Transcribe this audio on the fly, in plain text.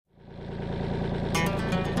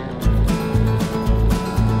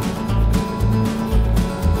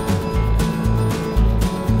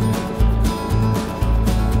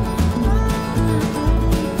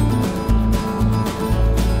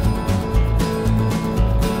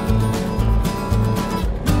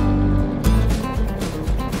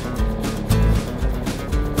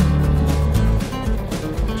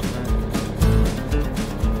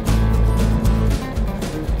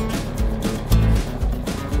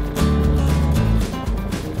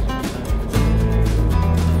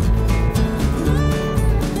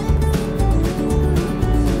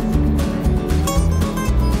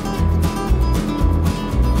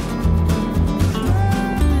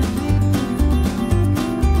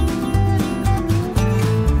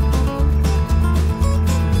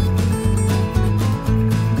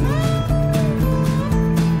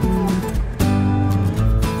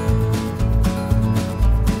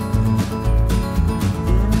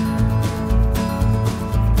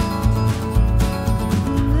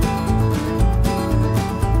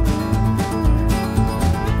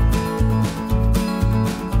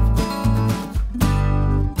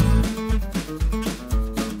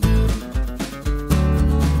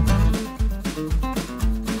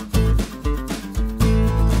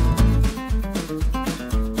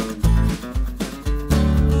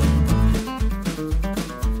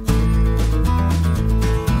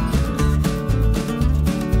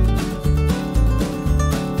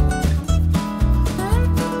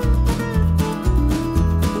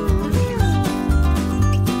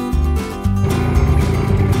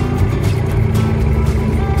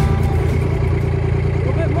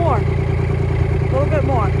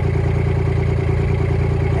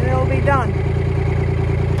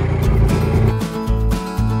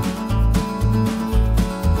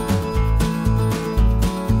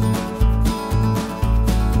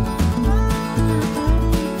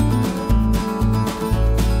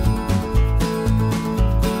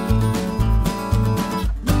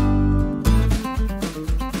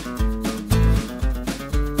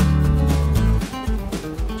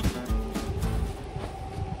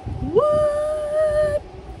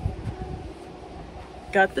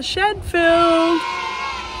got the shed filled.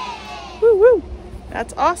 Woo woo.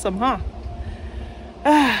 That's awesome, huh?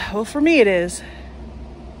 Well, for me it is.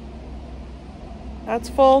 That's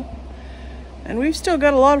full. And we've still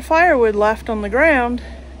got a lot of firewood left on the ground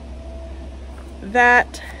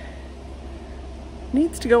that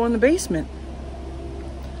needs to go in the basement.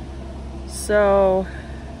 So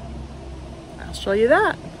I'll show you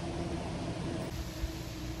that.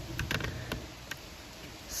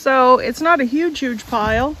 So it's not a huge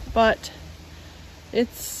pile, but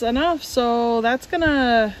it's enough, so that's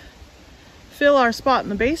gonna fill our spot in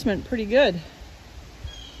the basement pretty good.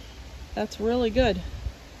 That's really good.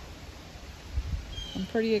 I'm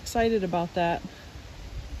pretty excited about that.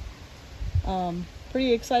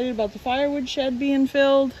 Pretty excited about the firewood shed being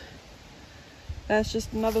filled. That's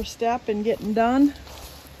just another step in getting done.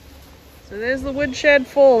 So there's the wood shed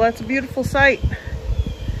full. That's a beautiful sight.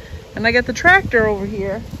 And I got the tractor over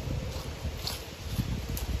here.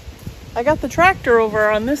 I got the tractor over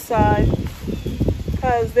on this side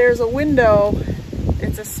because there's a window.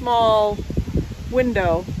 It's a small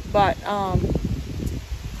window, but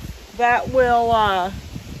that will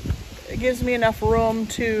it gives me enough room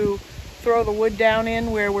to throw the wood down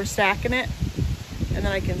in where we're stacking it, and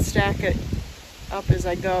then I can stack it up as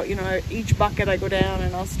I go. You know, each bucket I go down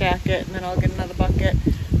and I'll stack it, and then I'll get another bucket,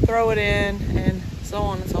 throw it in, and so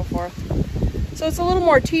on and so forth. So it's a little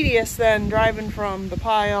more tedious than driving from the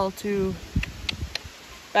pile to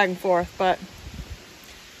back and forth, but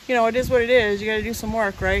you know, it is what it is. You got to do some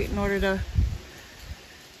work, right, in order to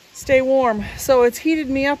stay warm. So it's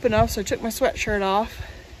heated me up enough, so I took my sweatshirt off,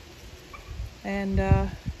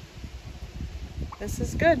 and this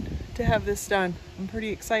is good to have this done. I'm pretty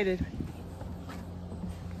excited.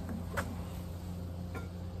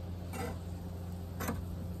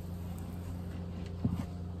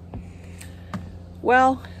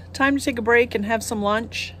 Well, time to take a break and have some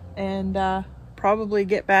lunch, and probably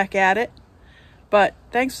get back at it. But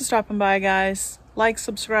thanks for stopping by, guys. Like,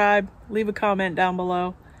 subscribe, leave a comment down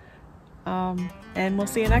below, and we'll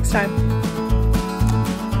see you next time.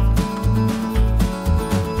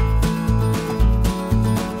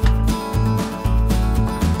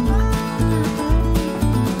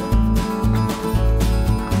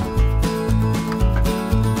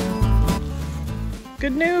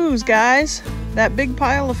 Good news, guys. That big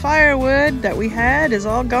pile of firewood that we had is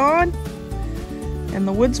all gone, and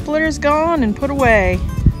the wood splitter is gone and put away.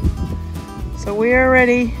 So we are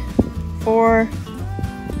ready for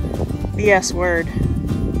the S word.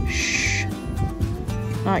 Shh.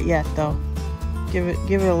 Not yet, though. Give it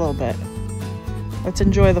a little bit. Let's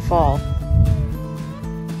enjoy the fall.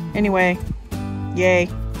 Anyway, yay,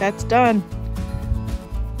 that's done.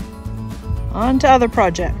 On to other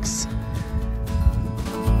projects.